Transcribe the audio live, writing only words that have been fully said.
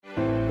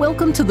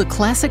Welcome to the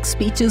Classic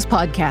Speeches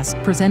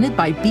podcast presented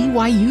by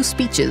BYU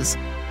Speeches,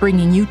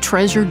 bringing you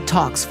treasured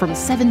talks from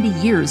 70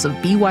 years of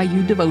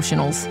BYU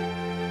devotionals.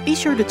 Be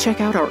sure to check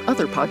out our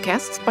other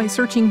podcasts by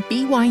searching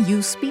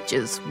BYU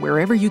Speeches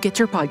wherever you get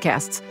your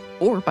podcasts,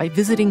 or by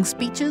visiting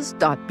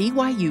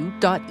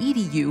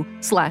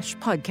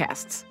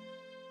speeches.byu.edu/podcasts.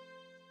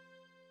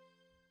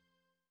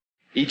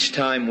 Each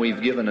time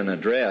we've given an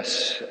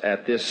address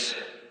at this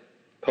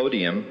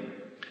podium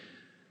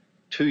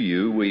to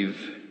you,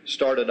 we've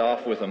started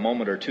off with a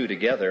moment or two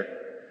together,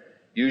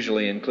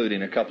 usually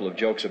including a couple of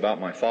jokes about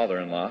my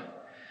father-in-law.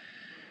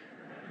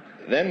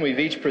 Then we've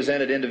each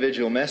presented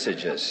individual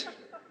messages.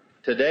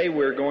 Today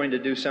we're going to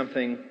do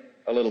something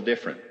a little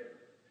different.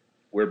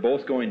 We're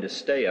both going to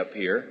stay up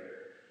here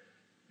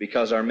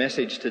because our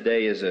message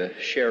today is a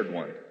shared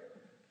one.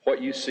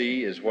 What you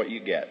see is what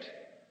you get.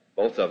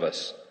 Both of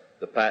us.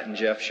 The Pat and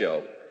Jeff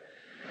Show.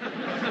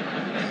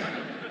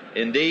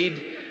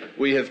 Indeed,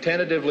 we have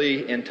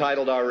tentatively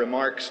entitled our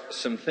remarks,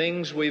 Some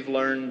Things We've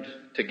Learned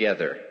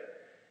Together.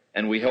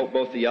 And we hope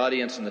both the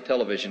audience and the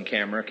television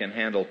camera can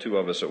handle two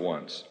of us at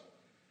once.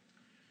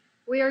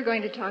 We are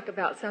going to talk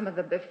about some of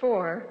the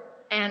before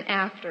and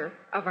after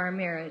of our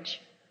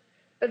marriage.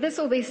 But this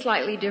will be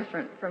slightly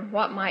different from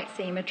what might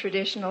seem a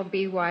traditional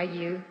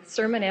BYU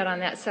sermonette on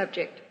that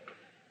subject.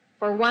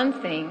 For one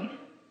thing,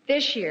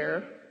 this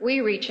year, we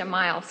reach a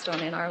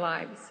milestone in our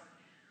lives.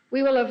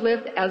 We will have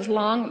lived as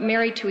long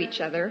married to each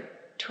other,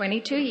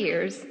 22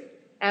 years,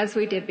 as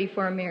we did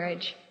before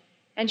marriage.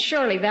 And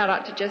surely that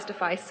ought to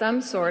justify some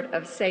sort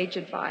of sage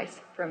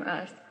advice from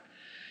us.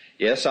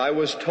 Yes, I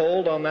was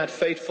told on that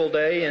fateful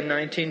day in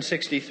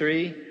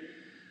 1963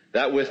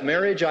 that with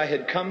marriage I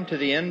had come to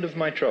the end of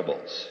my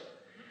troubles.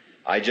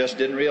 I just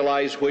didn't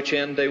realize which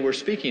end they were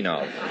speaking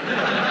of.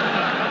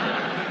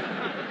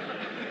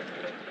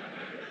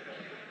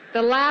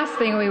 The last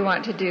thing we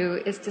want to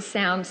do is to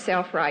sound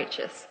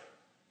self-righteous.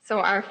 So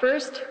our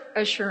first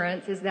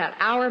assurance is that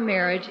our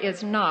marriage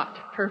is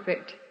not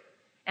perfect,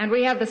 and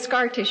we have the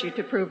scar tissue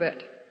to prove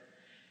it.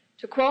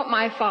 To quote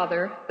my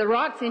father, the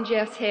rocks in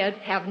Jeff's head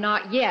have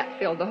not yet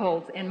filled the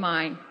holes in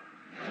mine.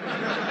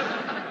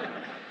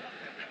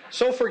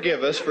 So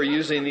forgive us for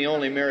using the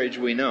only marriage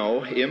we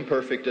know,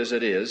 imperfect as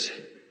it is,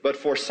 but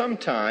for some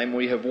time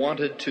we have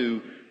wanted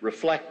to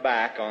reflect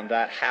back on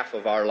that half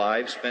of our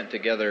lives spent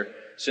together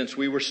since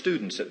we were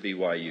students at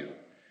BYU,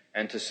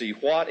 and to see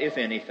what, if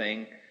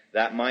anything,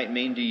 that might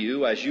mean to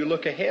you as you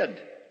look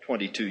ahead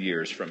 22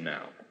 years from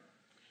now.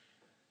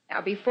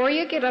 Now, before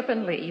you get up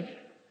and leave,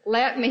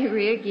 let me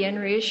again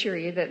reassure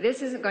you that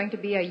this isn't going to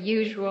be a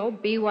usual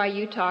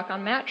BYU talk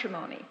on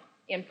matrimony,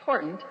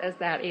 important as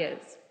that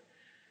is.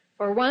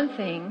 For one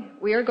thing,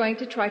 we are going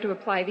to try to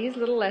apply these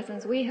little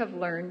lessons we have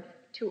learned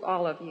to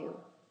all of you,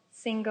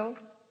 single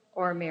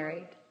or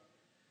married.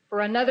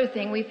 For another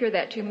thing, we fear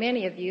that too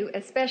many of you,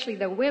 especially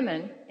the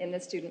women in the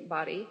student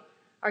body,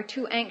 are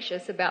too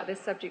anxious about this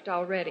subject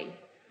already.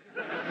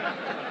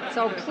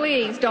 So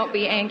please don't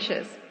be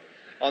anxious.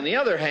 On the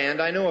other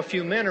hand, I know a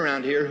few men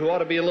around here who ought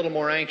to be a little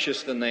more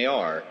anxious than they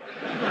are.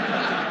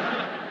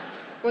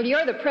 Well,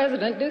 you're the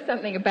president. Do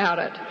something about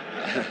it.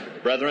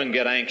 Brethren,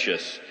 get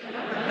anxious.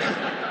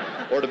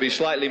 Or to be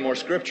slightly more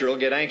scriptural,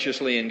 get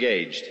anxiously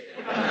engaged.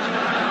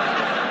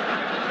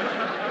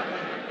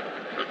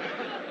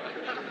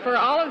 For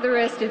all of the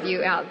rest of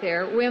you out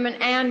there, women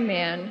and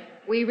men,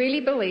 we really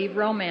believe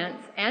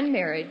romance and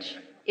marriage,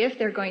 if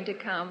they're going to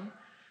come,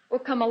 will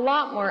come a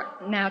lot more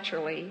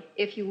naturally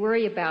if you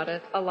worry about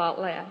it a lot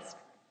less.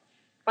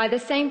 By the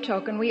same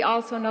token, we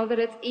also know that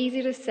it's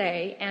easy to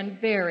say and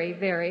very,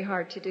 very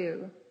hard to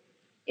do.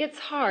 It's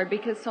hard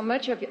because so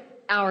much of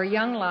our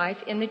young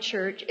life in the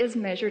church is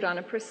measured on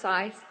a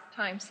precise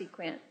time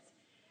sequence.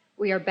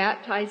 We are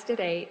baptized at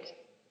 8.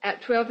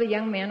 At 12, the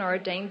young men are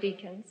ordained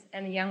deacons,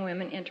 and the young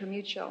women enter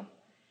mutual.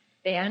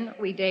 Then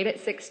we date at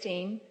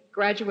 16,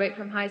 graduate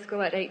from high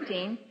school at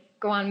 18,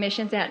 go on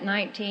missions at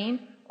 19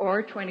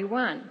 or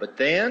 21. But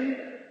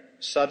then,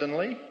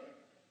 suddenly,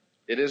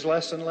 it is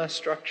less and less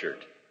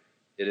structured.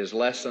 It is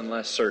less and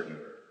less certain.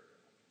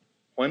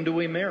 When do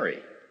we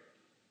marry?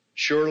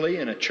 Surely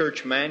in a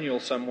church manual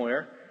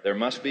somewhere, there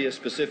must be a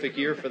specific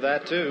year for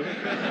that too.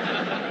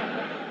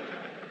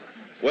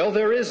 Well,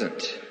 there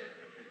isn't.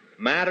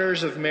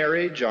 Matters of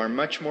marriage are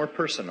much more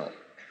personal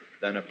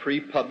than a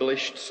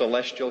pre-published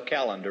celestial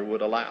calendar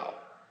would allow.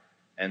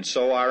 And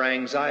so our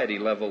anxiety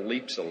level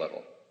leaps a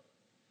little.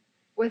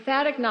 With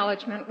that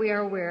acknowledgement, we are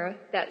aware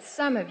that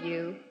some of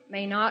you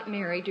may not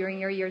marry during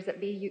your years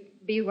at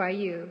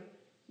BYU,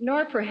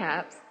 nor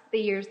perhaps the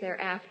years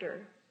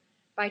thereafter.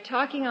 By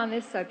talking on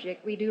this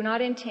subject, we do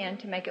not intend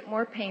to make it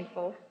more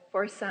painful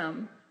for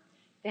some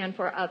than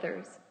for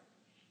others,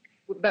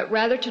 but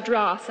rather to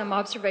draw some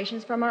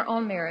observations from our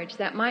own marriage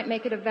that might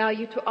make it of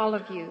value to all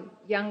of you,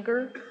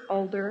 younger,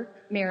 older,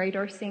 married,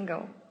 or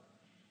single.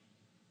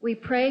 We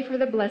pray for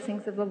the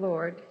blessings of the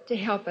Lord to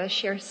help us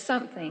share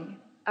something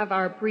of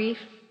our brief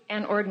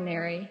and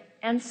ordinary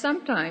and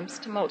sometimes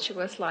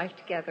tumultuous life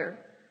together.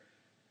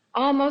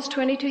 Almost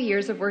 22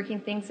 years of working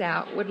things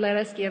out would let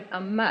us give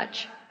a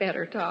much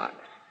better talk.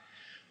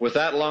 With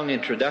that long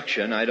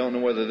introduction, I don't know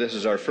whether this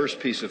is our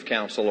first piece of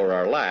counsel or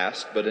our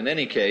last, but in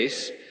any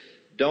case,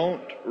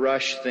 don't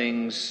rush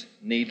things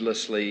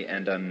needlessly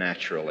and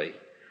unnaturally.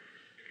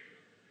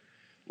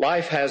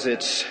 Life has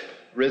its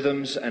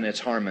rhythms and its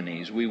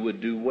harmonies. We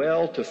would do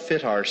well to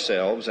fit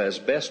ourselves as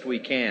best we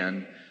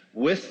can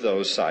with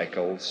those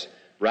cycles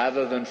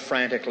rather than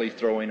frantically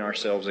throwing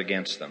ourselves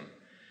against them.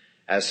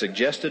 As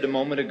suggested a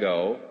moment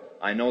ago,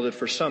 I know that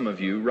for some of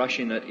you,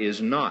 rushing it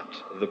is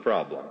not the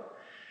problem.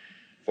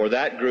 For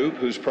that group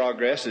whose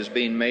progress is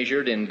being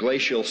measured in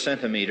glacial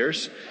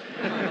centimeters,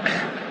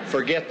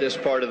 forget this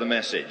part of the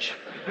message.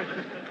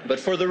 But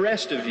for the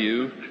rest of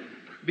you,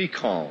 be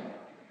calm,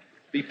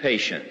 be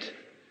patient,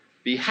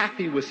 be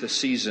happy with the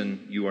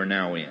season you are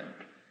now in.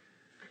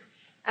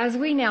 As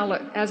we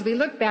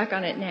look back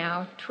on it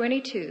now,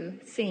 22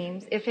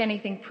 seems, if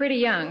anything, pretty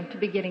young to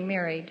be getting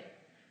married,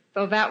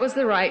 though that was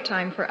the right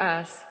time for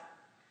us.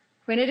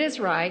 When it is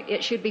right,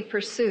 it should be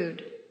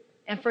pursued,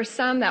 and for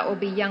some that will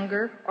be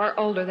younger or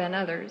older than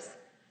others.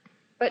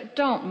 But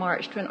don't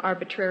march to an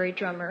arbitrary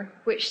drummer,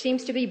 which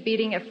seems to be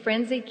beating a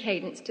frenzied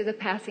cadence to the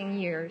passing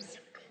years.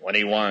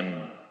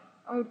 21.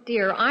 Oh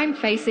dear, I'm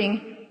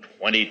facing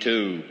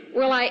 22.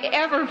 Will I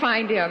ever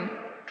find him?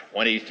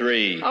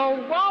 23.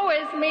 Oh, woe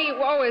is me,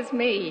 woe is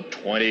me.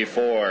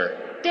 24.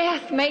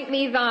 Death, make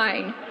me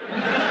thine.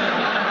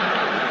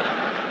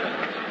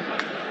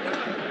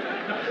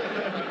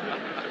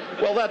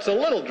 Well, that's a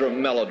little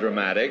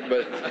melodramatic,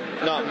 but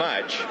not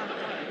much.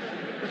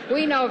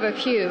 We know of a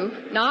few,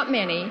 not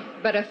many,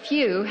 but a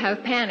few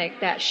have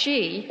panicked that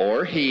she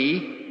or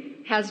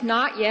he has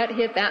not yet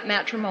hit that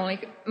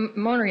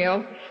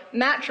matrimonial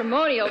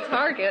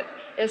target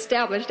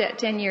established at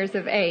 10 years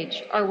of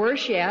age, or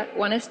worse yet,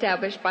 one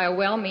established by a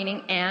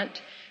well-meaning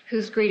aunt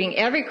whose greeting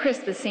every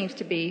Christmas seems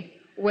to be,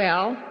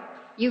 well,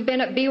 you've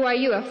been at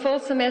BYU a full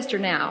semester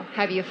now.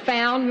 Have you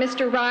found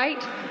Mr.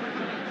 Right?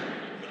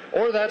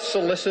 Or that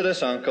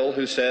solicitous uncle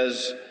who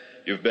says,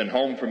 you've been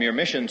home from your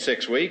mission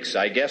 6 weeks.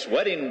 I guess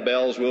wedding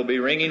bells will be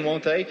ringing,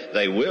 won't they?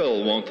 They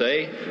will, won't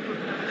they?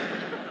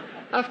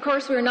 Of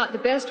course, we're not the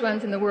best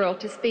ones in the world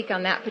to speak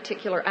on that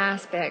particular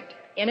aspect,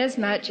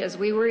 inasmuch as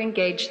we were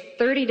engaged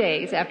 30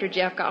 days after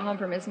Jeff got home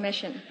from his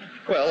mission.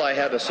 Well, I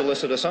had a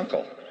solicitous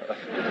uncle.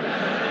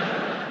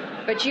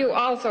 But you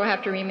also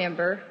have to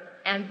remember,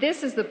 and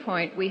this is the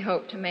point we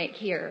hope to make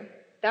here,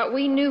 that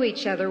we knew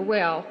each other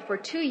well for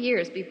 2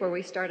 years before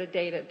we started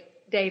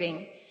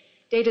dating,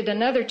 dated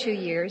another 2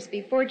 years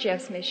before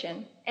Jeff's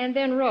mission, and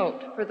then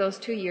wrote for those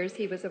 2 years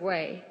he was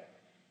away.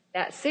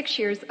 That's 6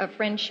 years of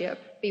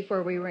friendship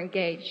before we were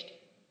engaged.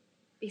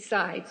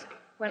 Besides,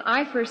 when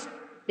I first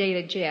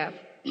dated Jeff,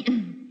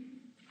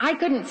 I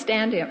couldn't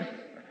stand him.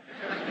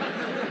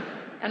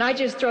 And I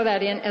just throw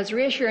that in as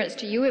reassurance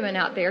to you women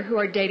out there who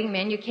are dating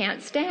men you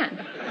can't stand.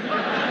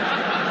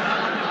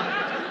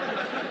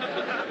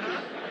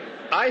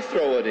 I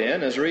throw it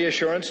in as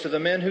reassurance to the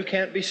men who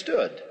can't be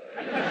stood.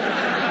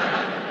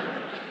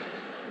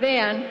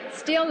 Then,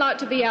 still not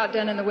to be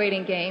outdone in the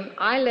waiting game,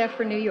 I left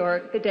for New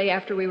York the day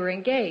after we were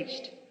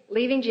engaged,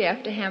 leaving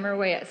Jeff to hammer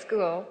away at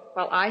school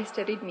while I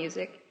studied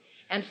music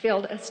and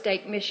filled a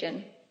stake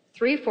mission,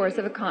 3/4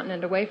 of a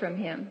continent away from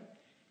him.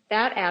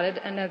 That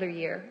added another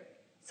year.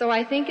 So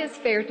I think it's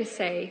fair to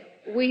say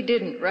we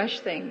didn't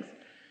rush things.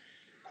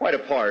 Quite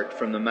apart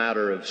from the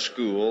matter of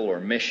school or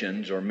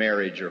missions or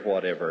marriage or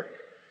whatever,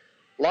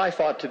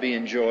 life ought to be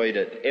enjoyed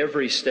at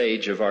every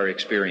stage of our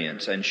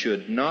experience and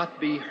should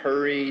not be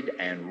hurried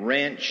and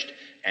wrenched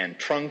and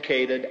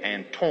truncated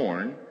and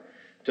torn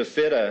to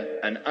fit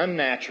an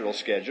unnatural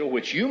schedule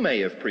which you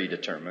may have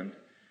predetermined,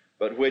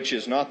 but which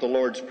is not the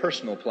Lord's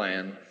personal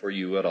plan for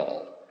you at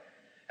all.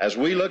 As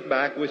we look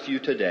back with you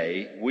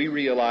today, we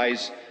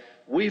realize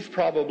we've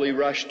probably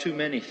rushed too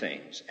many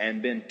things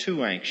and been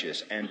too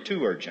anxious and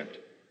too urgent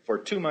for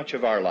too much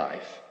of our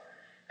life.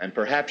 And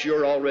perhaps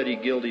you're already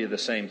guilty of the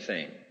same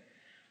thing.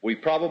 We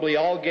probably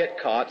all get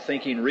caught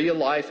thinking real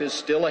life is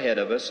still ahead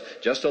of us,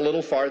 just a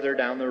little farther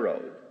down the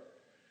road.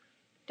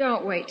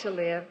 Don't wait to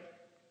live.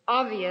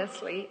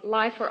 Obviously,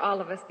 life for all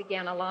of us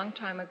began a long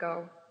time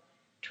ago,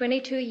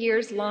 22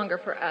 years longer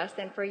for us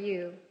than for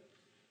you.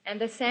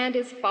 And the sand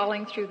is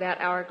falling through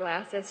that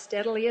hourglass as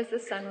steadily as the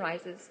sun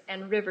rises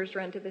and rivers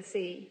run to the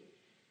sea.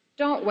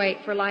 Don't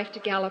wait for life to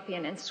gallop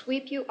in and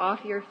sweep you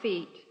off your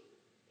feet.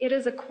 It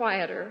is a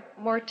quieter,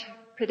 more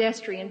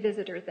pedestrian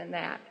visitor than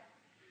that.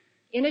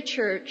 In a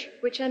church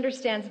which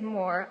understands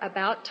more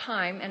about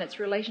time and its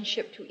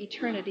relationship to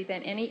eternity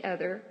than any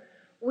other,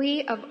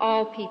 we of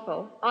all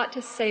people ought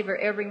to savor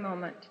every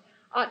moment,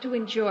 ought to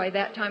enjoy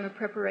that time of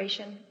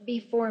preparation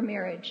before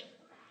marriage,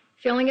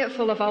 filling it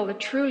full of all the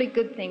truly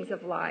good things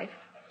of life,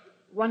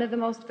 one of the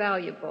most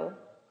valuable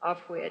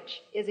of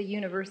which is a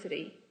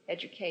university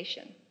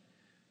education.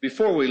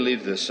 Before we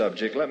leave this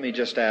subject, let me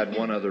just add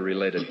one other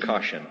related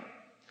caution.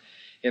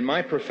 In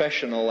my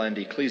professional and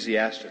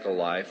ecclesiastical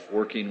life,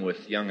 working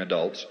with young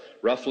adults,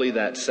 roughly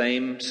that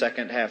same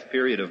second half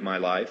period of my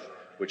life,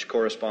 which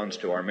corresponds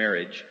to our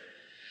marriage,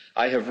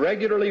 I have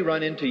regularly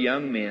run into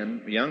young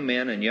men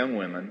and young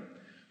women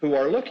who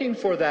are looking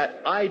for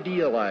that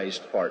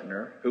idealized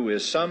partner who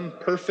is some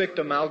perfect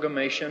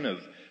amalgamation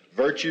of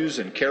virtues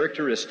and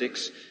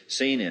characteristics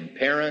seen in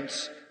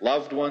parents,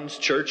 loved ones,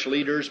 church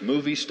leaders,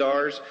 movie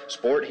stars,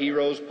 sport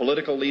heroes,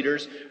 political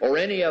leaders, or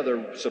any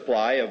other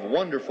supply of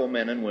wonderful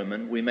men and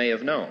women we may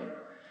have known.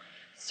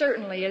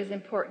 Certainly it is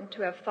important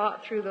to have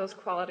thought through those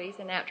qualities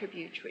and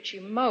attributes which you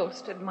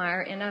most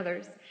admire in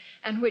others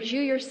and which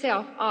you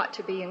yourself ought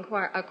to be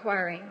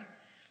acquiring.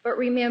 But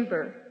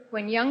remember,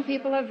 when young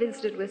people have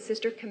visited with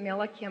Sister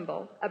Camilla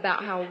Kimball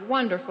about how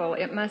wonderful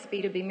it must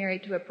be to be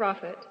married to a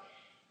prophet,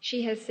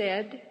 she has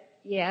said,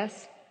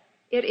 yes,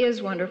 it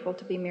is wonderful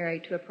to be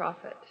married to a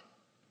prophet.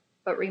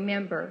 But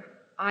remember,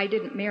 I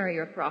didn't marry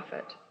a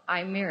prophet.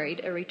 I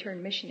married a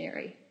returned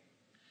missionary.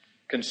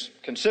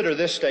 Consider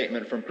this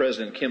statement from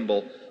President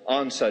Kimball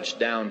on such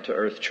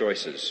down-to-earth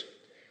choices.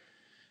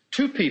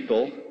 Two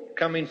people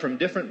coming from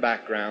different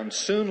backgrounds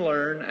soon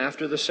learn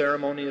after the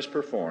ceremony is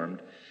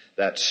performed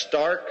that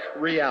stark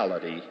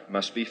reality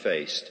must be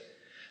faced.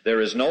 There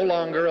is no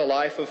longer a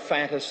life of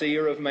fantasy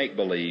or of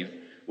make-believe.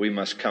 We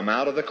must come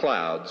out of the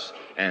clouds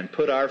and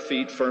put our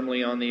feet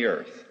firmly on the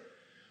earth.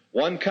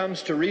 One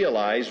comes to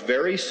realize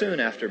very soon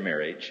after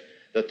marriage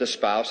that the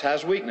spouse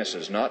has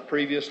weaknesses not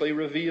previously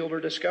revealed or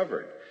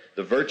discovered.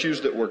 The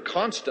virtues that were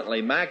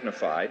constantly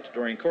magnified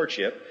during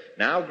courtship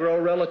now grow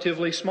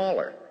relatively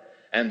smaller.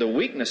 And the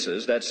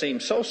weaknesses that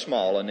seem so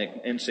small and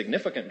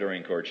insignificant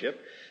during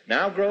courtship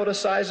now grow to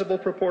sizable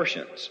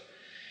proportions.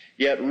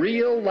 Yet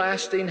real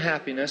lasting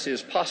happiness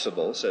is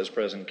possible, says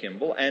President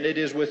Kimball, and it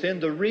is within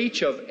the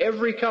reach of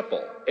every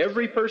couple,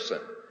 every person.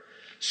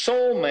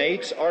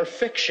 Soulmates are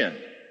fiction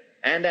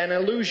and an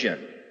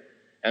illusion.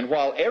 And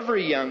while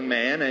every young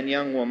man and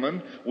young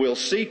woman will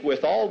seek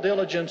with all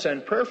diligence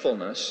and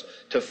prayerfulness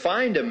to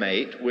find a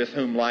mate with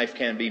whom life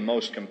can be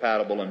most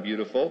compatible and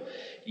beautiful,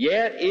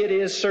 yet it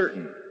is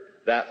certain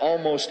that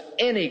almost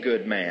any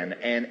good man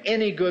and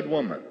any good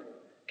woman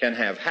can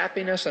have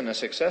happiness and a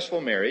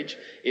successful marriage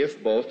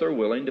if both are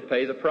willing to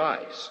pay the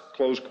price.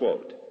 Close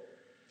quote.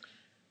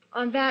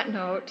 On that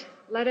note,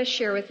 let us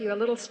share with you a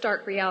little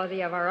stark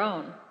reality of our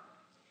own.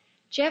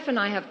 Jeff and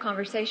I have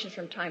conversations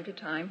from time to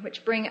time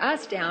which bring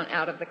us down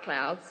out of the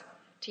clouds,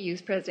 to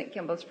use President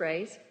Kimball's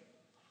phrase.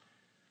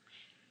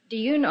 Do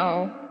you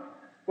know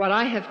what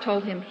I have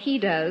told him he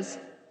does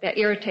that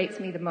irritates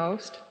me the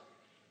most?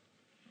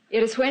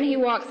 It is when he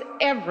walks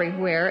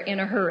everywhere in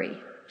a hurry.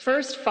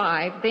 First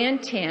 5, then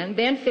 10,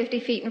 then 50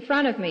 feet in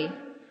front of me.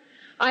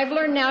 I've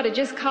learned now to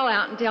just call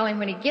out and tell him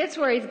when he gets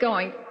where he's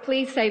going,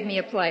 please save me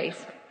a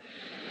place.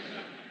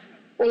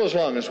 Well, as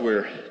long as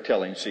we're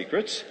telling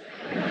secrets.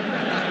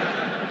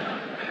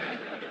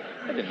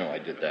 I didn't know I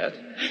did that.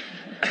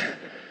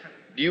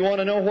 Do you want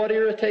to know what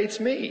irritates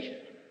me?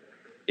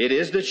 It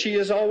is that she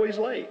is always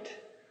late.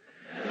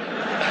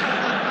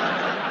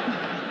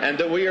 And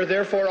that we are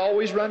therefore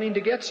always running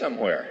to get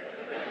somewhere.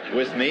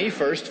 With me,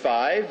 first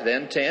 5,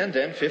 then 10,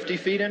 then 50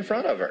 feet in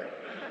front of her.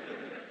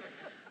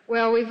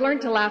 Well, we've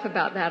learned to laugh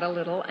about that a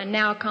little and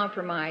now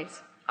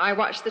compromise. I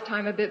watch the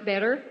time a bit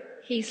better.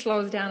 He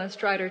slows down a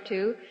stride or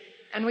two.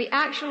 And we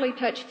actually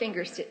touch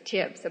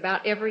fingertips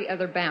about every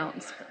other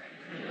bounce.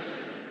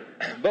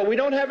 But we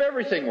don't have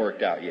everything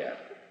worked out yet.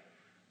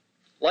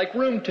 Like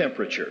room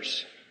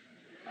temperatures.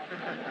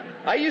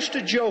 I used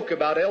to joke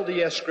about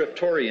LDS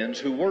scriptorians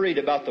who worried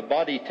about the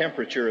body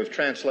temperature of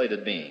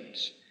translated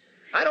beings.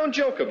 I don't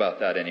joke about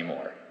that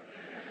anymore,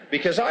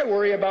 because I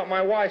worry about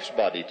my wife's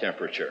body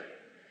temperature.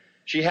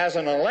 She has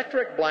an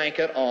electric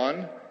blanket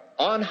on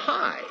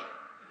high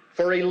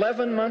for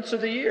 11 months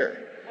of the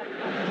year.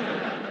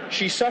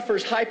 She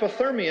suffers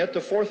hypothermia at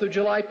the 4th of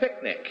July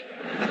picnic.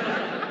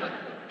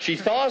 She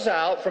thaws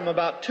out from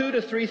about 2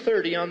 to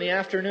 3:30 on the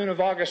afternoon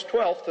of August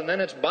 12th, and then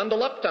it's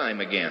bundle up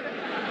time again.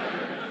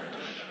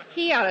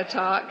 He ought to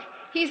talk.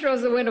 He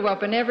throws the window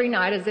open every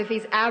night as if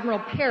he's Admiral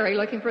Perry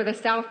looking for the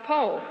South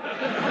Pole.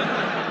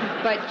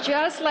 But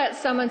just let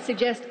someone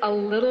suggest a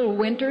little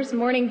winter's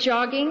morning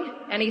jogging,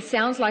 and he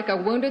sounds like a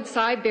wounded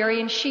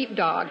Siberian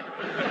sheepdog.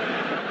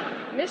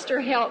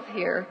 Mr. Health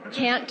here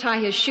can't tie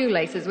his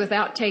shoelaces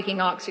without taking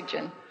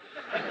oxygen.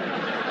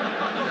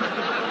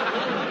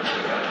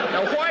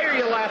 Now, why are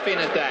you laughing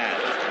at that?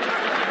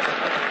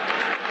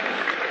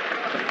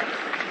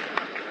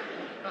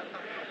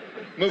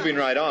 Moving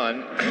right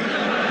on.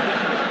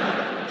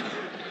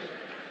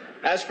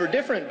 As for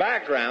different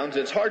backgrounds,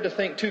 it's hard to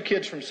think two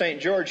kids from St.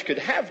 George could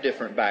have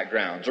different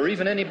backgrounds, or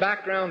even any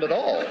background at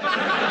all.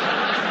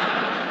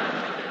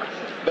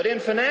 But in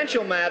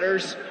financial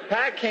matters,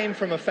 Pat came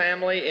from a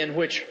family in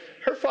which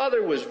her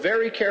father was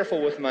very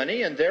careful with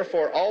money and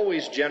therefore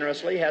always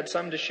generously had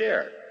some to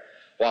share.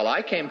 While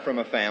I came from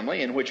a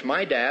family in which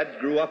my dad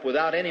grew up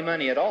without any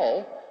money at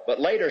all, but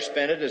later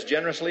spent it as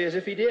generously as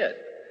if he did.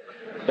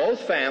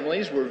 Both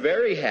families were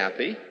very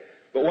happy,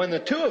 but when the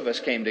two of us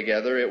came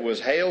together, it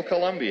was Hail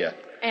Columbia.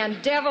 And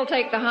devil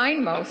take the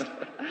hindmost.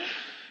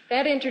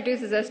 That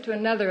introduces us to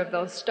another of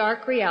those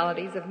stark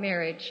realities of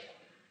marriage.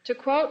 To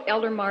quote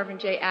Elder Marvin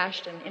J.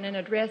 Ashton in an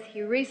address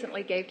he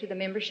recently gave to the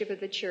membership of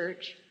the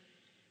church,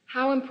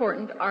 How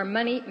important are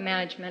money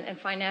management and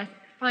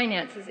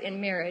finances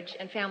in marriage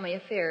and family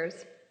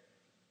affairs?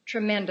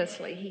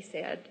 Tremendously, he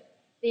said.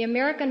 The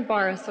American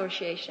Bar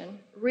Association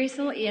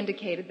recently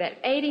indicated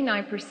that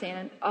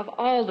 89% of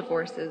all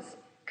divorces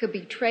could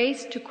be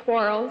traced to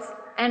quarrels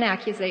and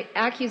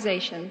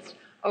accusations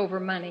over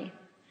money.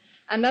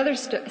 Another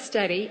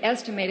study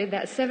estimated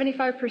that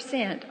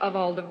 75% of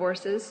all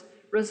divorces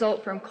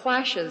result from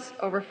clashes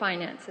over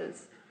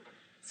finances.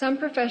 Some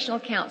professional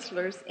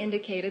counselors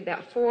indicated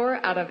that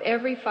 4 out of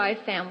every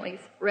 5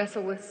 families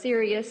wrestle with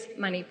serious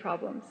money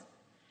problems.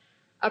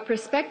 A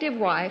prospective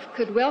wife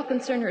could well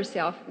concern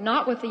herself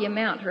not with the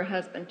amount her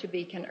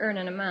husband-to-be can earn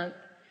in a month,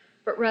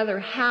 but rather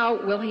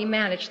how will he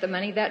manage the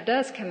money that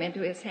does come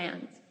into his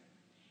hands.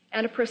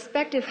 And a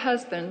prospective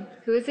husband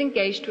who is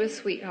engaged to a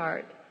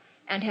sweetheart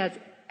and has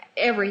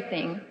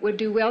everything would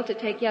do well to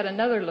take yet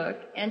another look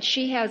and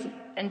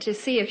to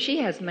see if she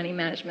has money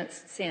management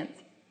sense.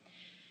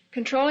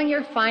 Controlling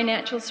your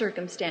financial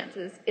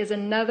circumstances is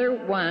another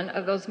one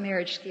of those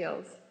marriage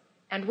skills,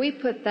 and we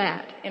put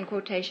that in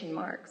quotation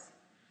marks.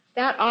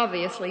 That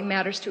obviously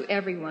matters to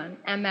everyone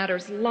and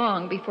matters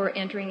long before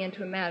entering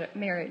into a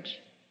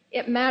marriage.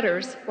 It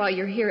matters while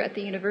you're here at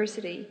the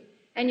university,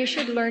 and you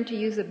should learn to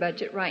use a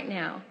budget right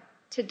now,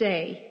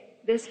 today,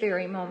 this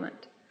very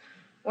moment.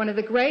 One of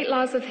the great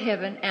laws of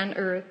heaven and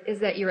earth is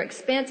that your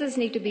expenses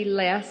need to be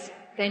less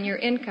than your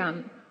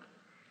income.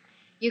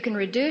 You can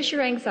reduce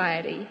your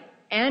anxiety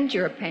and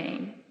your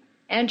pain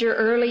and your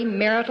early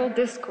marital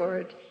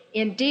discord.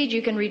 Indeed,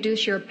 you can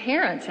reduce your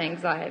parents'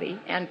 anxiety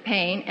and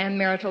pain and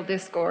marital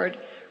discord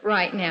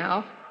right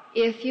now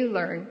if you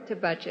learn to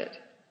budget.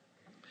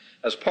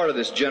 As part of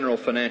this general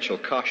financial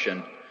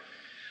caution,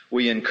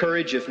 we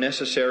encourage, if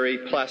necessary,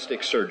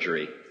 plastic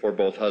surgery for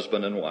both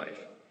husband and wife.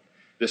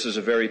 This is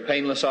a very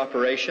painless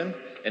operation,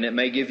 and it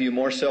may give you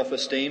more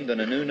self-esteem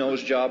than a new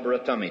nose job or a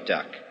tummy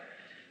tuck.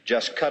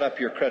 Just cut up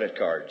your credit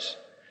cards.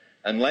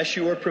 Unless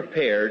you are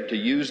prepared to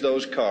use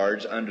those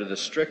cards under the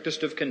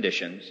strictest of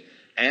conditions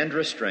and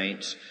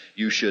restraints,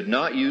 you should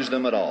not use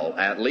them at all,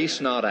 at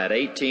least not at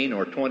 18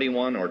 or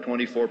 21 or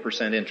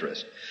 24%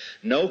 interest.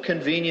 No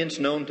convenience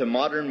known to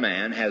modern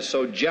man has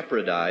so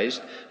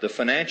jeopardized the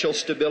financial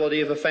stability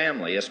of a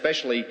family,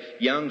 especially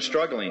young,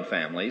 struggling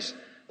families,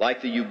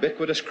 like the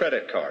ubiquitous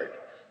credit card.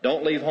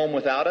 Don't leave home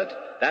without it.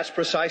 That's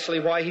precisely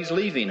why he's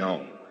leaving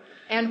home.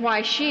 And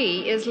why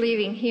she is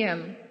leaving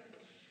him.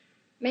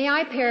 May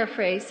I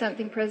paraphrase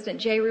something President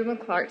J. Reuben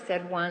Clark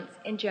said once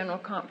in General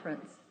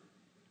Conference?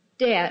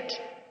 Debt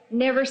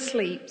never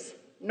sleeps,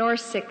 nor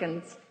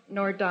sickens,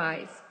 nor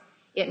dies.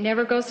 It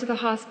never goes to the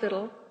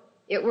hospital.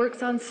 It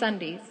works on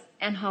Sundays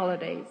and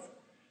holidays.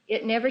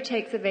 It never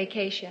takes a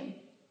vacation.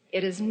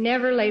 It is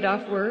never laid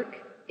off work.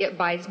 It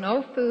buys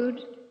no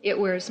food. It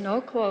wears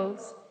no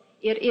clothes.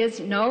 It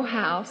is no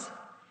house.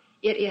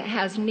 It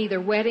has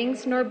neither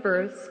weddings nor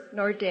births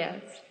nor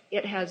deaths.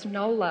 It has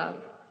no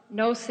love,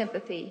 no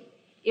sympathy.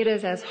 It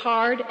is as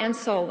hard and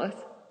soulless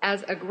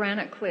as a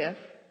granite cliff.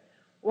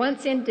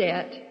 Once in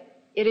debt,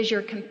 it is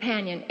your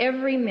companion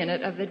every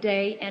minute of the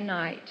day and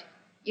night.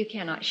 You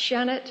cannot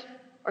shun it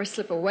or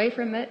slip away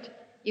from it.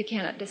 You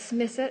cannot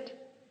dismiss it.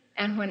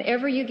 And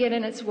whenever you get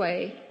in its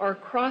way or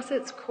cross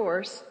its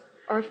course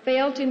or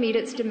fail to meet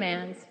its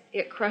demands,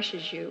 it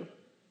crushes you.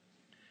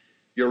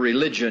 Your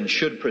religion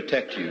should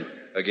protect you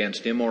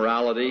against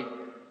immorality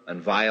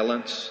and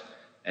violence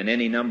and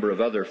any number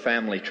of other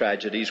family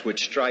tragedies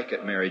which strike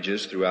at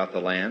marriages throughout the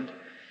land.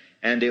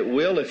 And it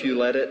will, if you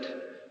let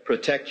it,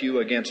 protect you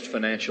against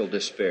financial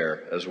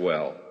despair as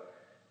well.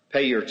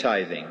 Pay your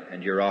tithing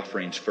and your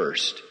offerings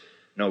first.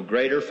 No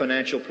greater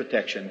financial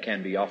protection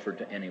can be offered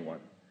to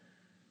anyone.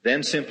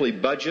 Then simply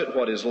budget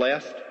what is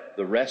left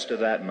the rest of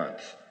that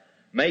month.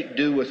 Make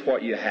do with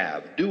what you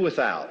have. Do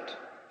without.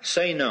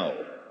 Say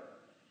no.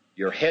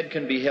 Your head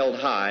can be held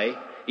high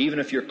even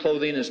if your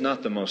clothing is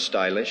not the most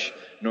stylish,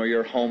 nor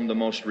your home the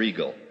most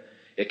regal.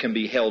 It can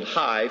be held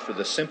high for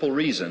the simple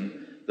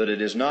reason that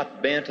it is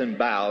not bent and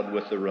bowed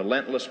with the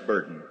relentless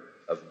burden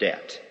of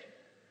debt.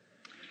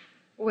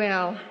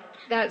 Well,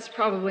 that's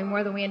probably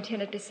more than we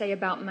intended to say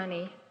about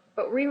money.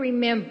 But we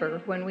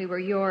remember when we were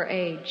your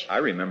age. I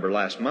remember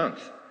last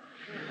month.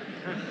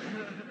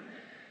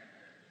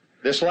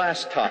 This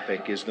last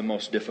topic is the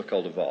most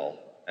difficult of all,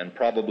 and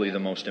probably the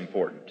most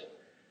important.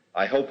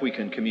 I hope we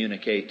can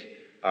communicate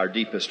our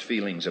deepest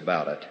feelings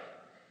about it.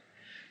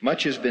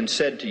 Much has been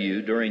said to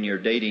you during your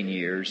dating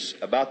years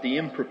about the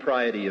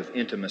impropriety of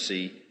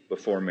intimacy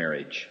before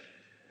marriage.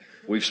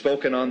 We've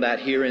spoken on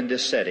that here in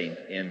this setting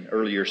in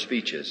earlier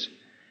speeches.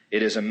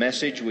 It is a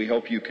message we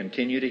hope you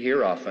continue to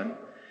hear often,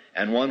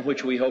 and one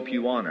which we hope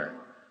you honor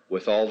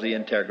with all the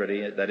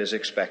integrity that is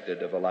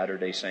expected of a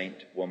Latter-day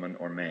Saint woman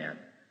or man.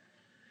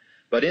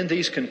 But in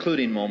these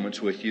concluding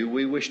moments with you,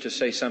 we wish to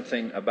say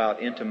something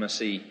about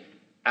intimacy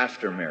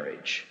after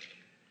marriage,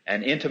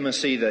 an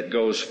intimacy that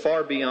goes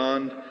far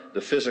beyond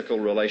the physical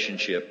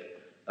relationship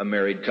a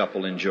married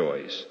couple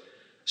enjoys.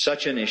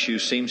 Such an issue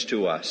seems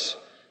to us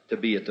to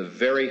be at the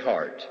very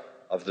heart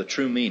of the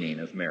true meaning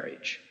of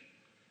marriage.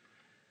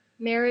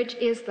 Marriage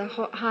is the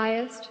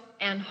highest,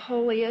 and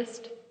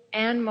holiest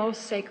and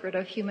most sacred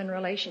of human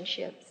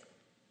relationships.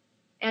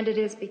 And it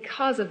is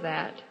because of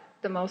that,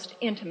 the most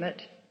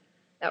intimate,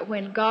 that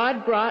when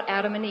God brought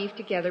Adam and Eve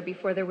together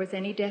before there was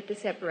any death to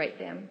separate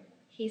them,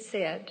 he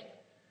said,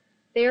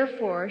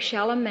 "Therefore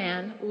shall a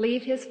man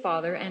leave his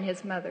father and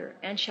his mother,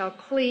 and shall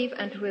cleave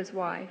unto his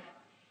wife,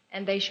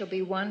 and they shall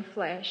be one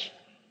flesh."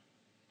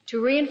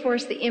 To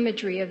reinforce the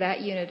imagery of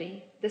that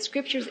unity, the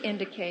scriptures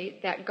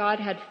indicate that God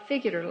had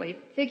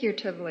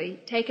figuratively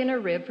taken a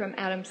rib from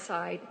Adam's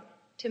side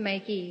to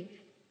make Eve,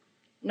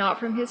 not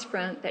from his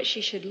front that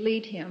she should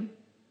lead him,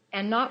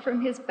 and not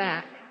from his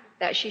back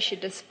that she should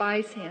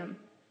despise him,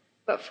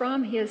 but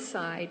from his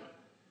side,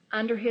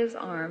 under his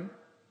arm,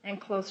 and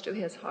close to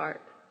his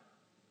heart.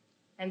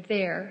 And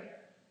there,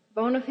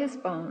 bone of his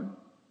bone,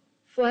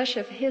 flesh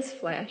of his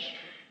flesh,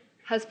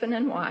 husband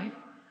and wife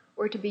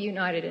were to be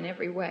united in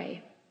every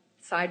way,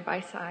 side by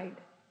side.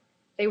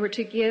 They were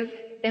to give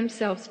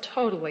themselves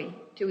totally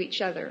to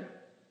each other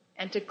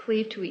and to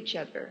cleave to each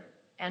other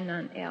and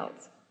none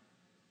else.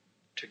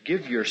 To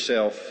give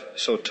yourself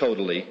so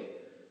totally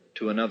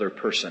to another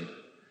person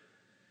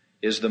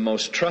is the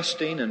most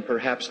trusting and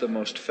perhaps the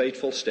most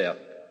faithful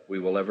step we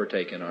will ever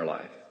take in our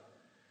life.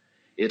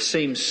 It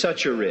seems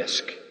such a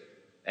risk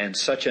and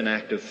such an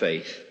act of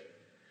faith.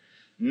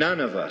 None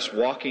of us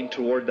walking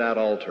toward that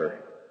altar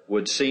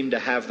would seem to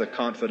have the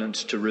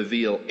confidence to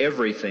reveal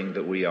everything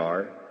that we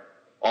are,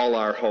 all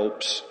our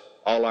hopes,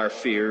 all our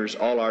fears,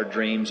 all our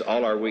dreams,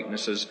 all our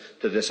weaknesses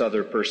to this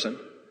other person.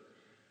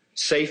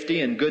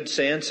 Safety and good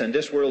sense and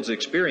this world's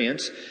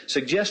experience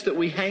suggest that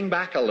we hang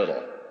back a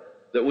little,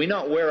 that we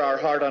not wear our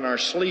heart on our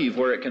sleeve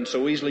where it can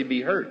so easily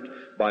be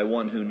hurt by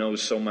one who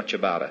knows so much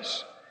about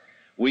us.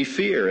 We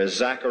fear, as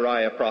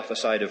Zechariah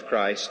prophesied of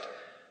Christ,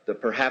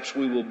 that perhaps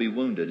we will be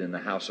wounded in the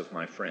house of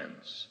my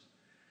friends.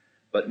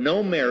 But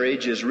no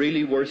marriage is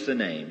really worth the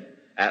name,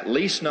 at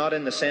least not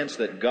in the sense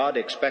that God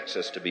expects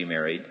us to be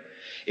married,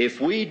 if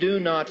we do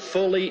not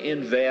fully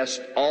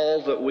invest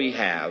all that we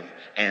have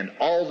and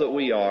all that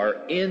we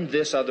are in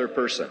this other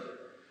person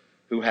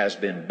who has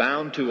been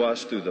bound to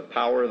us through the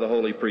power of the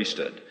holy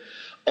priesthood.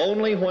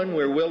 Only when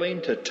we're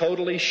willing to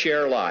totally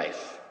share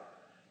life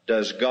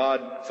does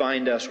God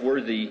find us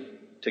worthy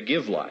to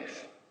give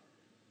life.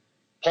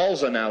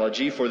 Paul's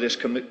analogy for this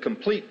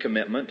complete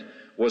commitment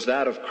was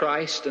that of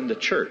Christ and the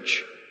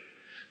church.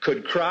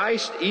 Could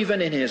Christ,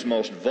 even in his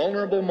most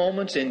vulnerable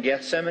moments in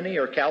Gethsemane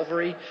or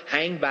Calvary,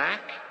 hang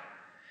back?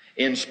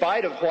 In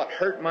spite of what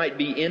hurt might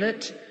be in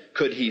it,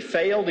 could he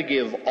fail to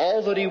give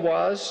all that he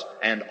was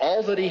and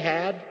all that he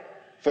had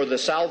for the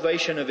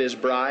salvation of his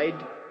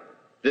bride,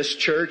 this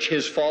church,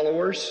 his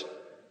followers,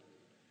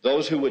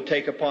 those who would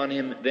take upon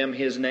them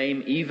his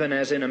name even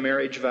as in a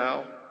marriage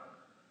vow?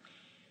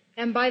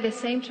 And by the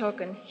same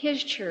token,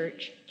 his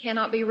church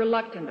cannot be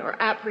reluctant or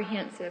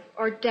apprehensive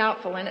or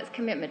doubtful in its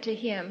commitment to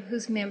him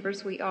whose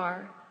members we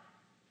are.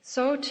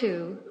 So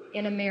too,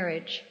 in a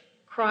marriage,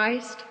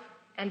 Christ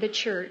and the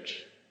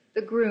church,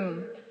 the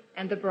groom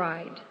and the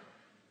bride,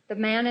 the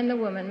man and the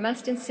woman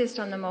must insist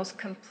on the most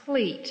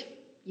complete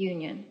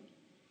union.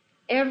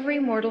 Every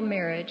mortal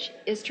marriage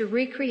is to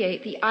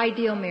recreate the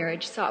ideal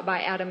marriage sought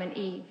by Adam and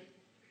Eve,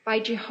 by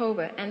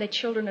Jehovah and the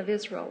children of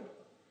Israel,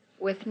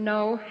 with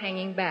no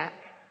hanging back.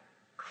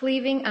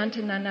 Cleaving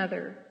unto none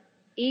other,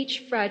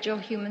 each fragile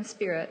human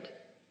spirit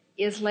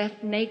is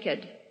left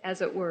naked,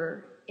 as it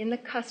were, in the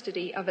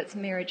custody of its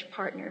marriage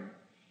partner,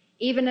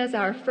 even as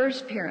our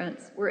first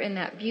parents were in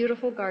that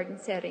beautiful garden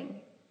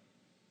setting.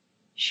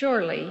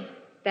 Surely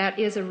that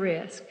is a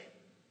risk.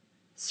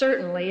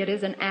 Certainly it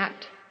is an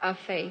act of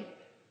faith.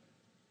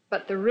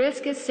 But the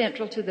risk is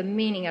central to the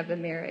meaning of the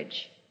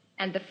marriage,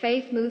 and the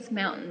faith moves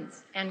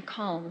mountains and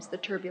calms the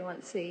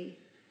turbulent sea.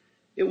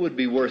 It would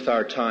be worth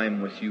our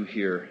time with you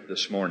here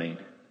this morning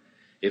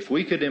if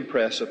we could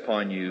impress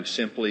upon you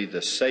simply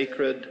the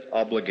sacred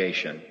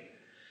obligation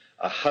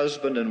a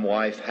husband and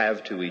wife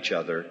have to each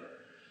other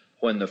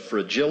when the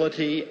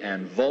fragility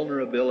and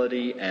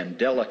vulnerability and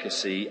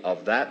delicacy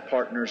of that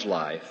partner's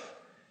life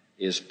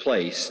is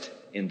placed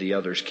in the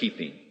other's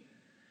keeping.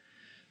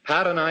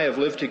 Pat and I have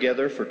lived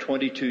together for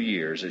 22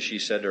 years, as she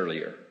said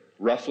earlier,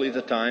 roughly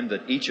the time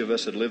that each of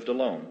us had lived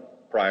alone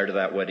prior to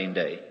that wedding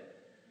day.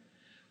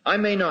 I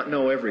may not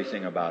know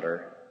everything about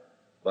her,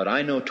 but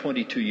I know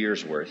 22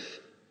 years worth,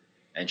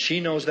 and she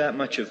knows that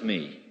much of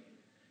me.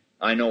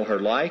 I know her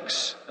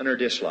likes and her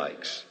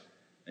dislikes,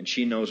 and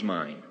she knows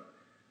mine.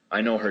 I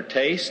know her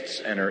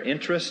tastes and her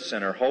interests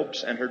and her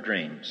hopes and her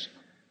dreams,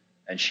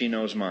 and she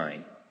knows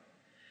mine.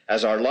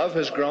 As our love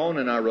has grown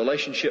and our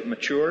relationship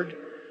matured,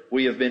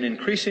 we have been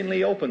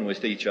increasingly open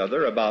with each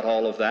other about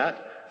all of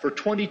that for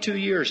 22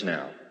 years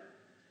now.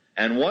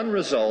 And one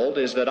result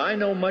is that I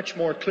know much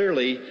more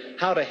clearly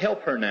how to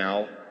help her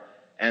now,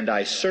 and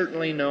I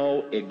certainly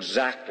know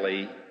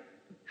exactly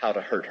how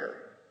to hurt her.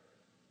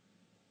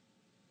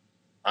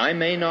 I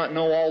may not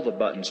know all the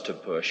buttons to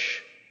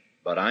push,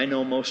 but I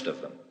know most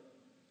of them.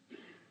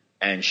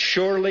 And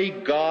surely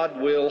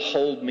God will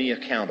hold me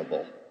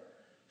accountable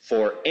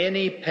for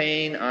any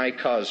pain I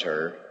cause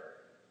her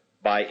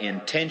by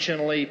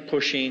intentionally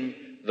pushing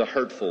the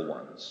hurtful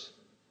ones,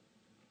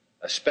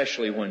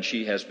 especially when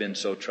she has been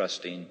so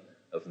trusting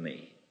of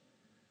me.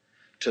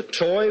 To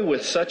toy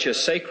with such a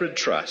sacred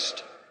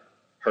trust,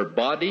 her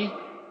body,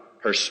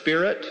 her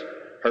spirit,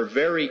 her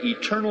very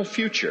eternal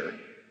future,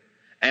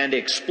 and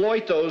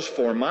exploit those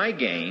for my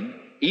gain,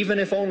 even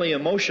if only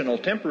emotional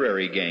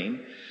temporary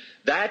gain,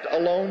 that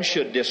alone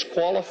should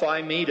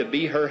disqualify me to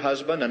be her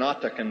husband and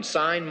ought to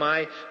consign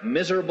my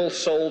miserable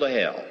soul to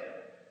hell.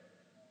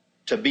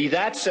 To be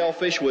that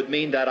selfish would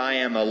mean that I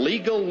am a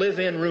legal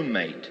live-in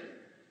roommate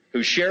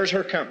who shares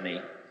her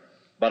company,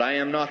 but I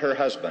am not her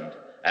husband,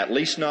 at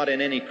least not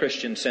in any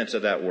Christian sense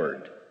of that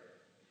word.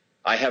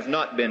 I have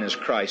not been as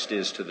Christ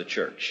is to the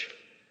church.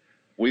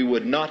 We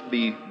would not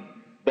be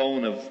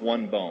bone of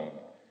one bone,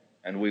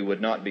 and we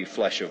would not be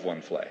flesh of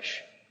one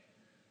flesh.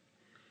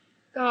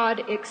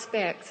 God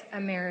expects a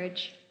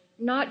marriage,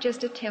 not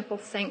just a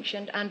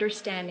temple-sanctioned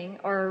understanding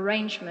or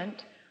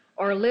arrangement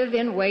or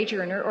live-in wage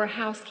earner or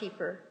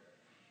housekeeper.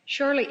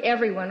 Surely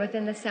everyone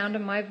within the sound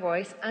of my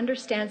voice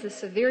understands the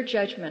severe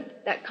judgment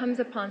that comes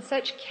upon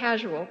such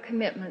casual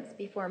commitments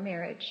before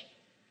marriage.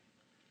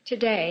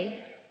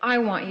 Today, I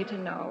want you to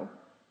know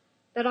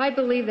that I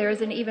believe there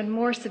is an even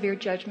more severe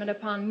judgment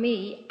upon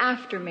me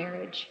after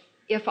marriage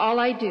if all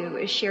I do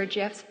is share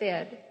Jeff's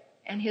bed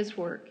and his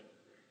work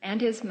and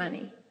his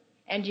money,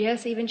 and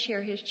yes, even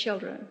share his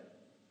children.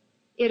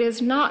 It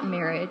is not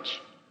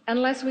marriage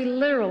unless we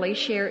literally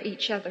share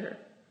each other,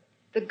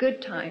 the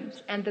good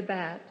times and the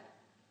bad,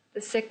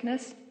 the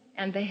sickness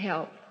and the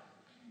health,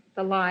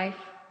 the life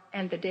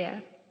and the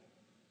death.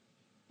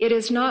 It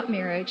is not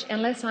marriage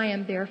unless I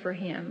am there for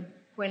him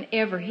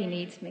whenever he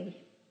needs me.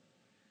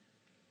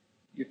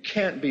 You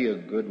can't be a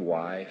good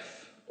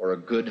wife or a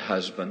good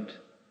husband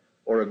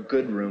or a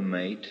good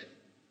roommate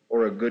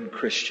or a good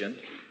Christian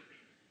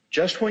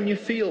just when you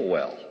feel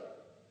well.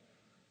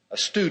 A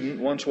student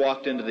once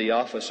walked into the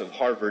office of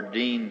Harvard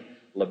Dean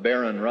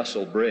LeBaron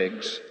Russell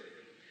Briggs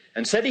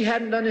and said he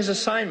hadn't done his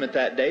assignment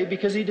that day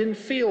because he didn't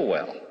feel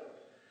well.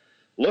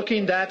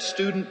 Looking that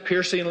student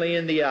piercingly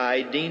in the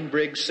eye, Dean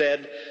Briggs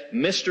said,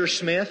 "Mr.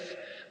 Smith,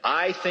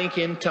 I think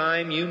in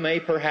time you may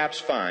perhaps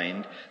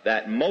find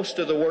that most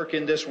of the work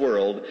in this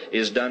world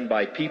is done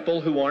by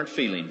people who aren't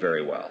feeling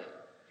very well.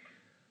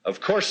 Of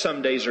course,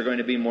 some days are going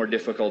to be more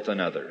difficult than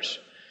others.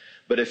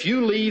 But if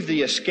you leave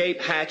the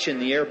escape hatch in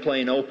the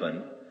airplane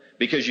open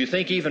because you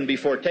think even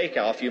before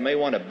takeoff you may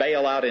want to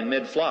bail out in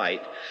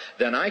mid-flight,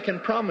 then I can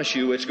promise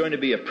you it's going to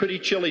be a pretty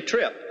chilly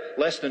trip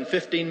less than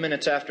 15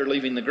 minutes after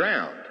leaving the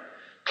ground.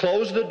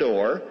 Close the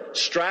door,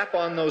 strap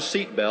on those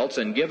seat belts,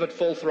 and give it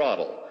full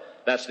throttle.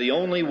 That's the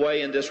only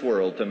way in this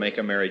world to make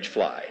a marriage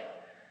fly."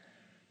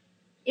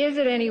 Is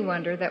it any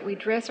wonder that we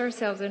dress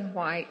ourselves in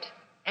white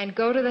and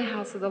go to the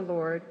house of the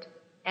Lord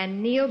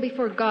and kneel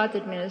before God's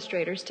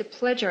administrators to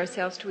pledge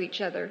ourselves to each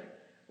other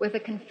with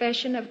a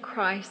confession of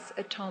Christ's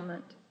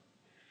atonement?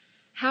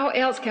 How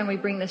else can we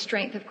bring the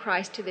strength of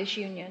Christ to this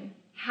union?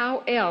 How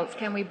else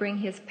can we bring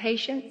his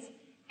patience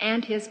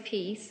and his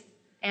peace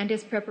and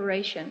his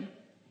preparation?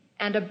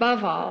 And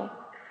above all,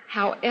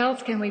 how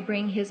else can we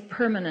bring his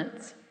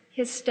permanence,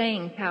 his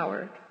staying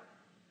power?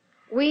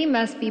 We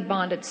must be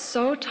bonded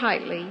so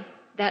tightly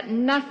that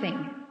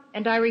nothing,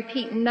 and I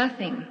repeat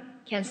nothing,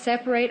 can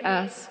separate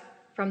us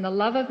from the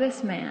love of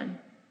this man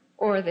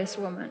or this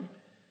woman.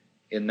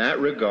 In that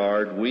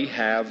regard, we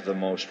have the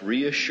most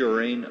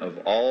reassuring of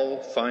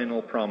all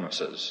final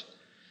promises,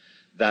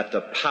 that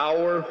the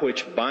power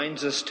which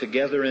binds us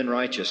together in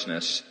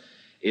righteousness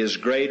is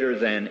greater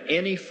than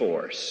any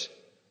force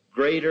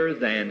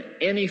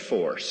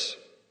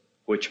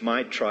which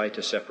might try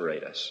to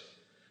separate us.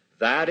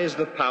 That is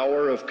the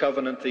power of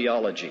covenant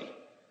theology,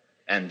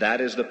 and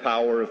that is the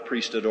power of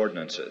priesthood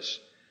ordinances.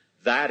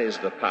 That is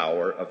the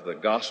power of the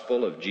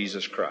gospel of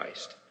Jesus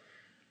Christ.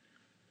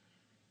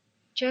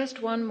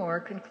 Just one more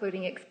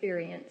concluding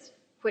experience,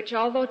 which,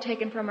 although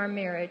taken from our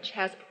marriage,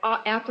 has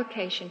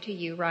application to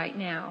you right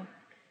now,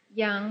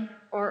 young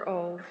or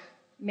old,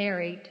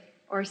 married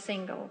or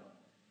single,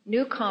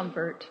 new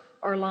convert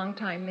or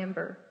longtime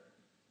member.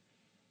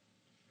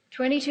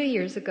 22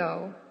 years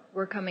ago,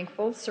 we're coming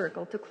full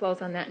circle to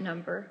close on that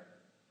number.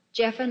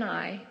 Jeff and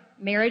I,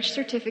 marriage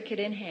certificate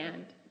in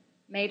hand,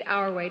 made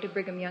our way to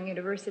Brigham Young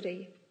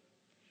University.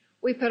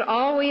 We put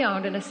all we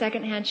owned in a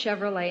second-hand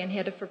Chevrolet and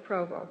headed for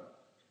Provo.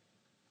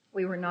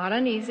 We were not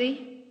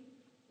uneasy.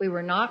 We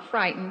were not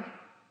frightened.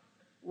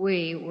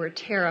 We were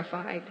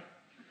terrified.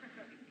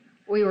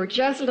 We were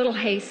just little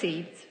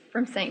hayseeds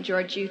from St.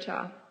 George,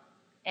 Utah.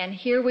 And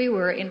here we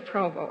were in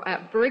Provo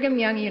at Brigham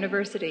Young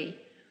University,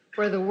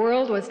 where the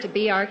world was to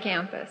be our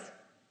campus.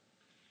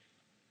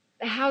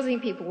 The housing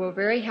people were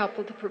very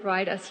helpful to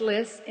provide us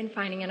lists in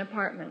finding an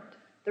apartment.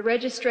 The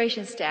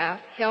registration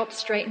staff helped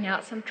straighten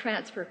out some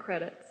transfer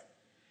credits.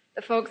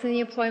 The folks in the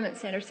employment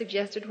center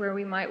suggested where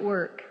we might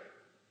work.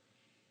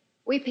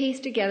 We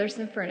pieced together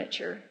some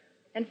furniture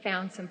and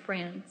found some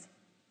friends.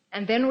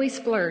 And then we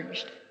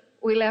splurged.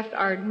 We left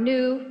our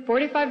new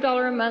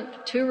 $45 a month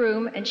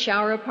 2-room and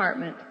shower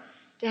apartment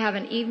to have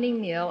an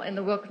evening meal in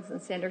the Wilkinson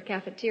Center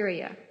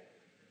cafeteria.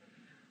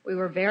 We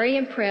were very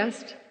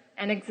impressed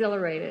and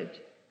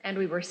exhilarated, and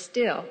we were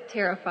still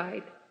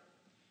terrified.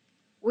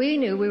 We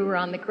knew we were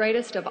on the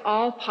greatest of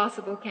all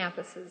possible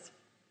campuses.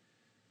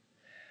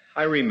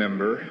 I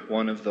remember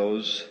one of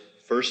those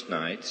first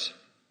nights,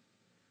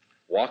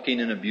 walking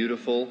in a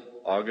beautiful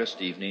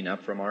August evening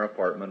up from our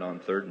apartment on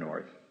 3rd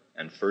North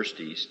and 1st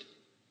East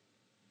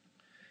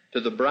to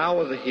the brow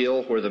of the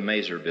hill where the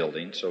Mazer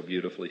building so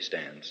beautifully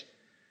stands.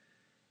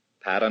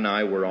 Pat and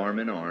I were arm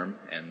in arm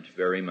and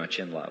very much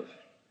in love.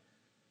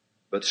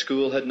 But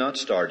school had not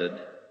started,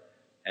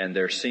 and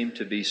there seemed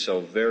to be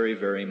so very,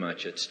 very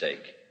much at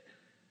stake.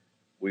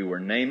 We were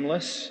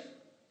nameless,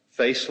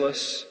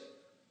 faceless,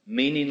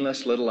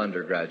 meaningless little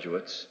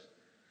undergraduates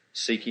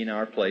seeking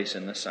our place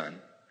in the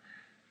sun.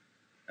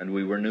 And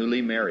we were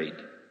newly married,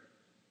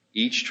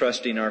 each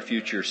trusting our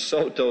future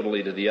so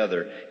totally to the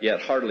other,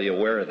 yet hardly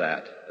aware of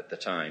that at the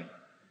time.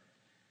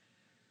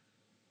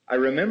 I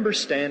remember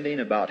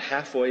standing about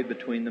halfway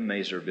between the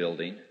Mazer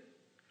building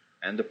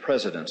and the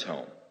President's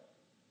home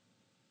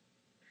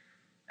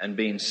and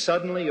being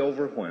suddenly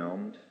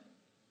overwhelmed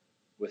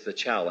with the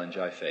challenge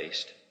I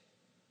faced.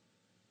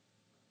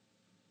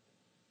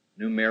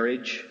 New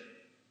marriage,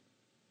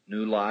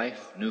 new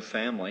life, new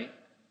family,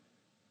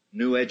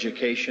 new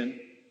education,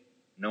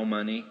 no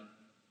money,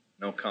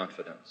 no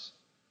confidence.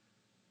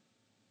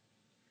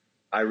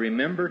 I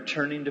remember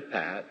turning to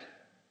Pat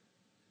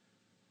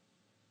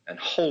and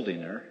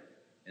holding her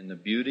in the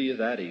beauty of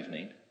that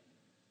evening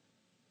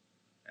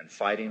and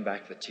fighting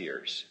back the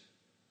tears.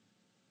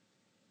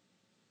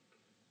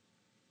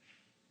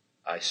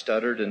 I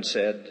stuttered and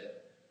said,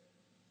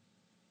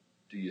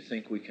 "Do you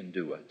think we can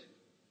do it?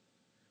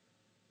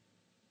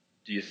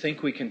 Do you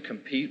think we can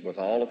compete with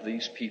all of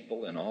these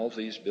people in all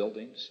these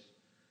buildings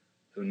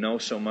who know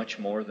so much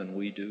more than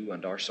we do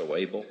and are so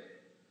able?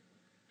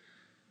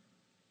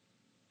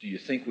 Do you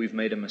think we've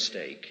made a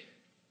mistake?"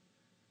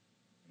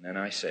 And then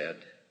I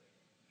said,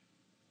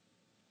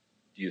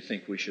 "Do you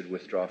think we should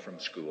withdraw from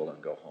school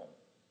and go home?"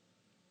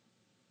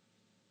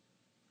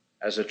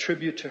 As a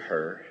tribute to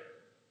her,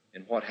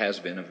 in what has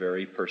been a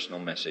very personal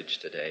message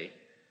today,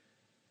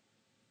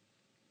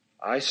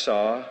 I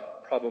saw,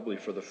 probably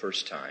for the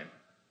first time,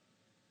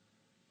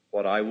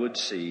 what I would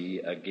see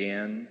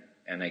again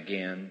and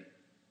again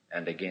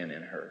and again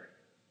in her.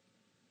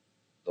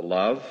 The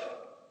love,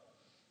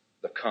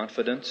 the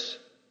confidence,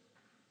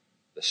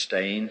 the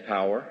staying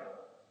power,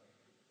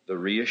 the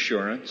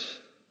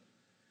reassurance,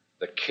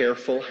 the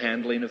careful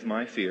handling of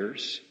my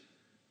fears,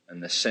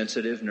 and the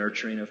sensitive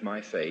nurturing of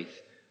my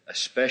faith,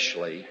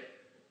 especially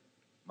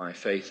my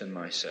faith in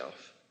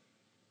myself.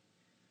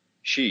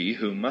 She,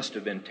 who must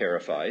have been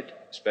terrified,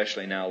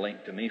 especially now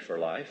linked to me for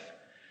life,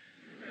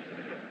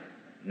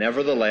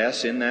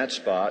 nevertheless, in that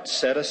spot,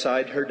 set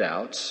aside her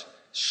doubts,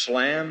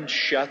 slammed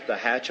shut the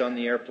hatch on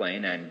the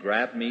airplane, and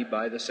grabbed me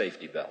by the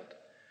safety belt.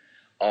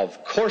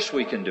 "Of course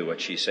we can do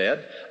it," she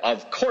said.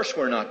 "Of course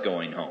we're not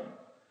going home."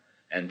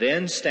 And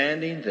then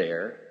standing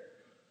there,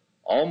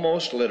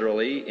 almost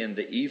literally in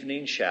the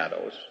evening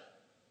shadows,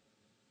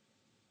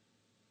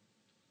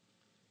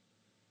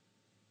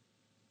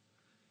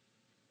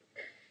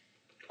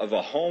 of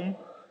a home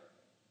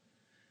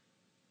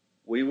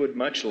we would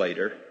much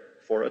later,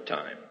 for a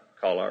time,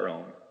 call our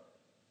own,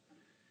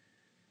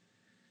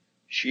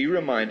 she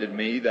reminded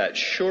me that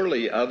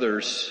surely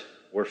others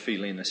were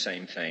feeling the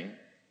same thing,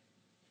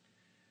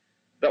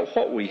 that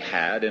what we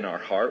had in our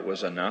heart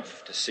was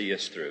enough to see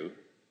us through,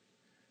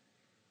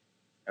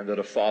 and that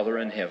a Father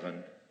in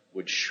heaven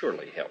would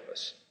surely help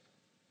us.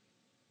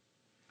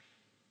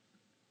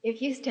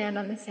 If you stand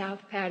on the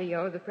south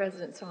patio of the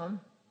President's home,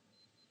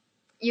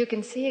 you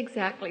can see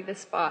exactly the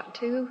spot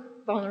two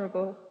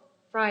vulnerable,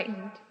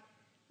 frightened,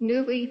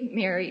 newly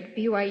married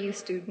BYU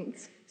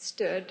students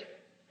stood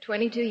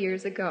 22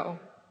 years ago,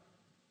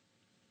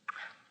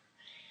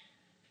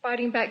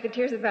 fighting back the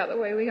tears about the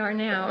way we are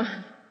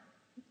now,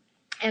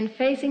 and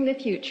facing the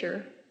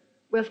future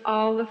with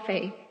all the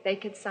faith they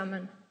could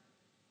summon.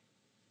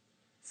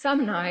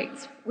 Some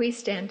nights we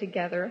stand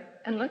together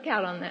and look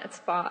out on that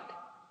spot,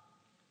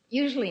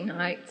 usually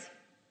nights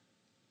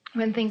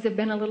when things have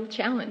been a little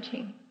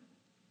challenging.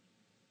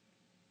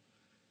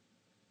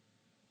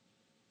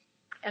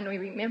 And we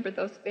remember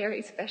those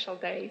very special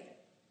days.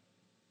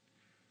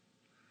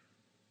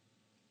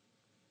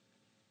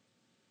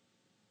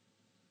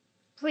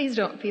 Please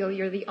don't feel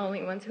you're the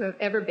only ones who have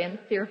ever been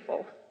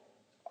fearful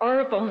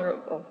or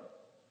vulnerable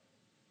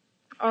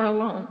or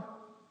alone,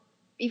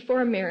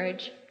 before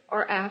marriage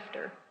or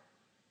after.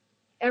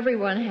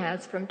 Everyone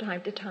has from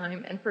time to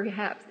time, and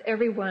perhaps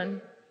everyone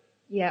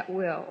yet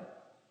will.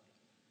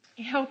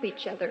 Help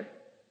each other.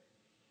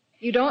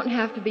 You don't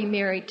have to be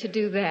married to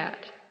do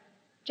that.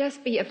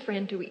 Just be a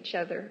friend to each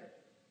other.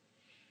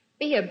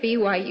 Be a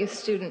BYU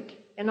student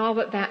and all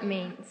that that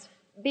means.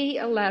 Be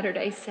a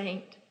Latter-day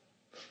Saint.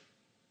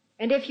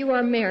 And if you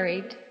are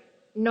married,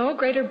 no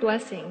greater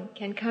blessing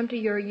can come to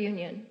your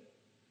union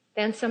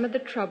than some of the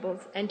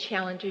troubles and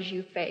challenges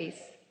you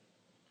face.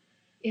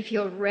 If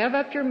you'll rev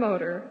up your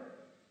motor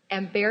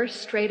and bear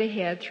straight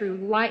ahead through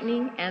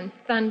lightning and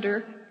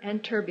thunder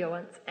and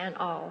turbulence and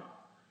all.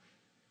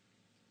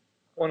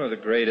 One of the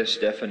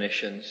greatest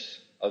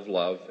definitions of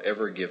love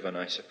ever given,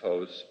 I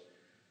suppose,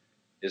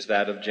 is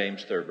that of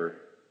James Thurber,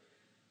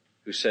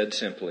 who said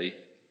simply,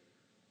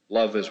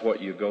 "Love is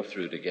what you go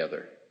through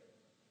together."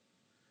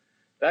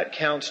 That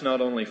counts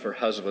not only for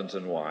husbands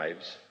and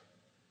wives,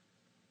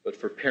 but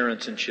for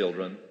parents and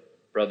children,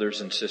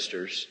 brothers and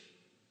sisters,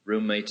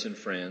 roommates and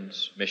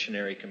friends,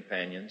 missionary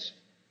companions,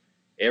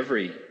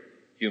 every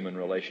human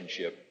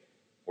relationship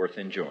worth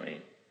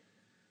enjoying.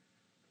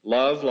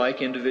 Love,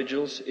 like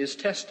individuals, is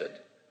tested.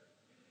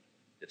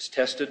 It's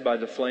tested by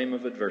the flame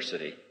of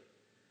adversity.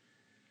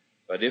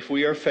 But if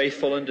we are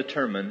faithful and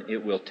determined,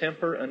 it will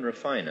temper and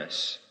refine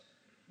us,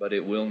 but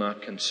it will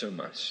not consume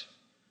us.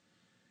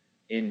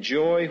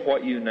 Enjoy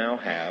what you now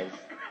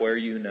have, where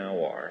you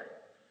now are.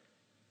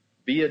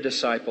 Be a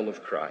disciple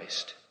of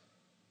Christ.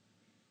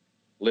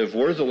 Live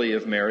worthily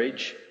of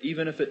marriage,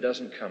 even if it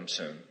doesn't come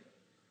soon.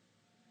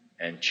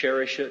 And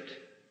cherish it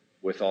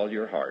with all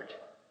your heart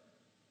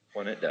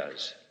when it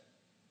does.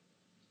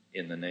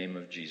 In the name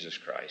of Jesus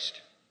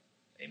Christ.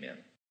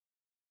 Amen.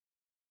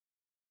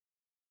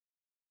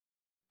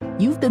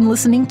 You've been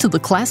listening to the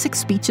Classic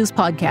Speeches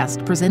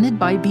podcast presented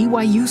by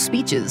BYU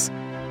Speeches.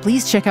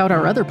 Please check out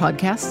our other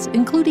podcasts,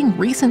 including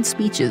recent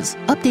speeches,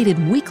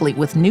 updated weekly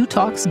with new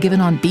talks given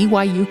on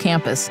BYU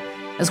campus,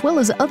 as well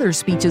as other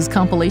speeches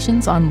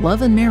compilations on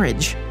love and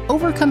marriage,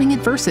 overcoming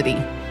adversity,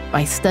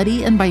 by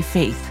study and by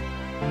faith.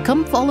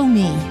 Come follow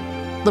me,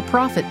 the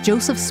prophet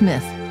Joseph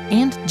Smith,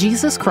 and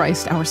Jesus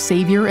Christ, our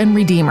Savior and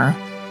Redeemer.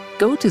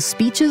 Go to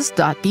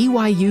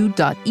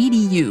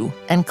speeches.byu.edu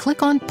and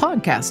click on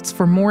podcasts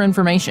for more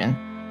information.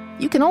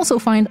 You can also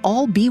find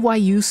all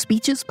BYU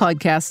Speeches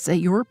podcasts at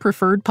your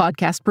preferred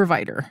podcast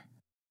provider.